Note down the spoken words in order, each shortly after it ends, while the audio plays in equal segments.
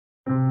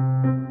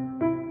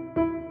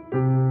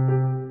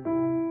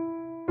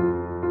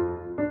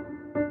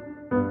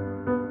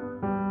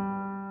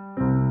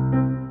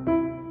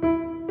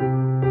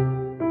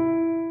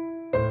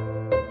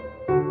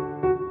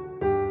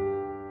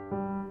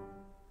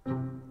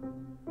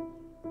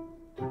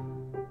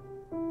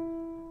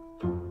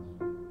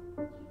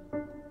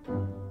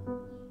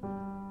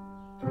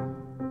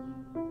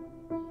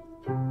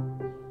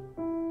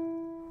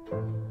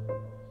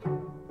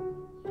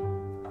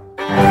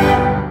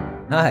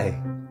Hi!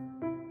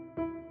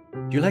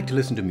 Do you like to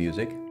listen to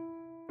music?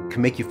 It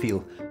can make you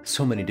feel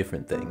so many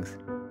different things.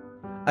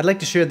 I'd like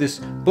to share this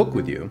book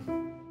with you.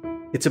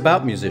 It's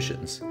about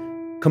musicians.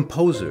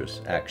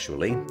 Composers,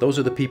 actually. Those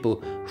are the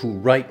people who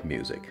write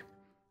music.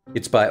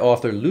 It's by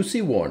author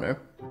Lucy Warner,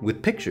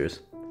 with pictures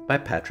by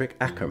Patrick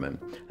Ackerman.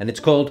 And it's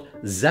called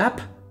Zap,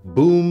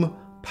 Boom,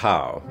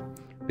 Pow,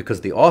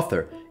 because the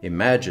author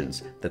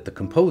imagines that the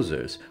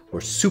composers were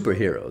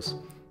superheroes,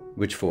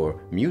 which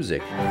for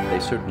music,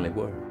 they certainly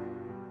were.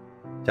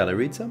 Shall I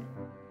read some?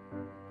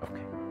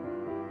 Okay.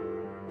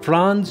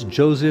 Franz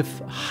Josef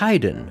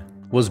Haydn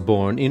was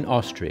born in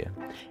Austria.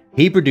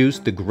 He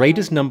produced the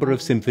greatest number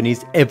of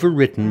symphonies ever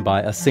written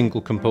by a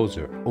single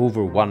composer,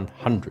 over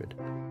 100.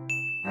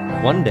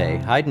 One day,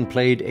 Haydn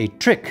played a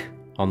trick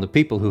on the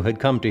people who had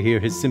come to hear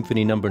his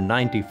Symphony No.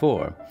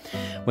 94.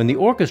 When the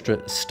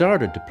orchestra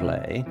started to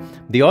play,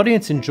 the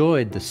audience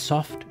enjoyed the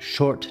soft,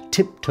 short,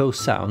 tiptoe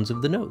sounds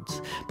of the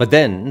notes. But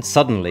then,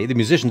 suddenly, the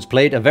musicians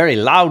played a very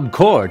loud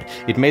chord.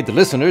 It made the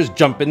listeners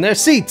jump in their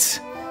seats.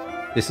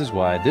 This is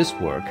why this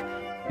work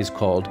is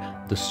called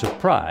the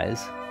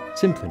Surprise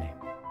Symphony.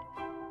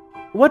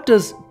 What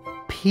does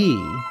P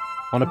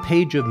on a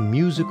page of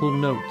musical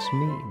notes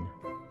mean?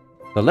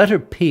 The letter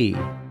P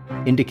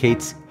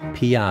indicates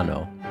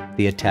piano,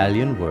 the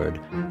Italian word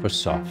for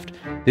soft.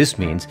 This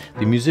means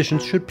the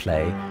musicians should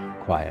play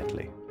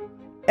quietly.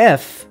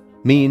 F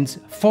means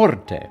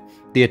forte,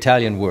 the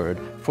Italian word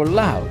for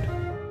loud.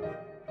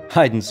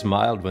 Haydn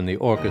smiled when the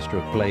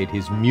orchestra played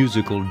his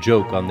musical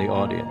joke on the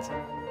audience.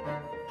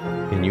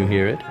 Can you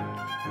hear it?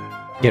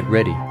 Get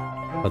ready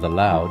for the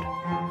loud,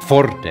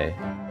 forte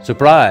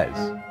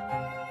surprise.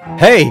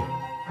 Hey!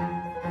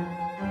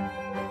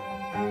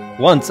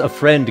 Once a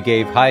friend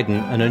gave Haydn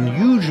an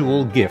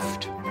unusual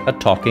gift, a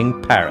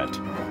talking parrot.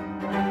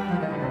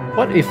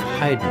 What if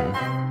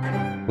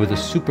Haydn were the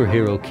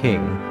superhero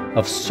king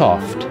of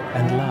soft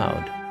and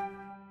loud?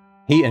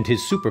 He and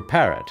his super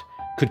parrot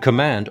could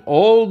command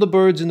all the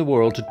birds in the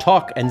world to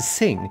talk and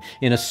sing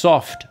in a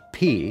soft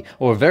P,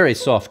 or very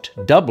soft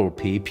double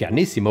P,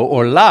 pianissimo,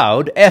 or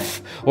loud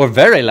F, or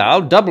very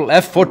loud double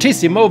F,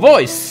 fortissimo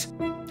voice.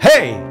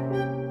 Hey!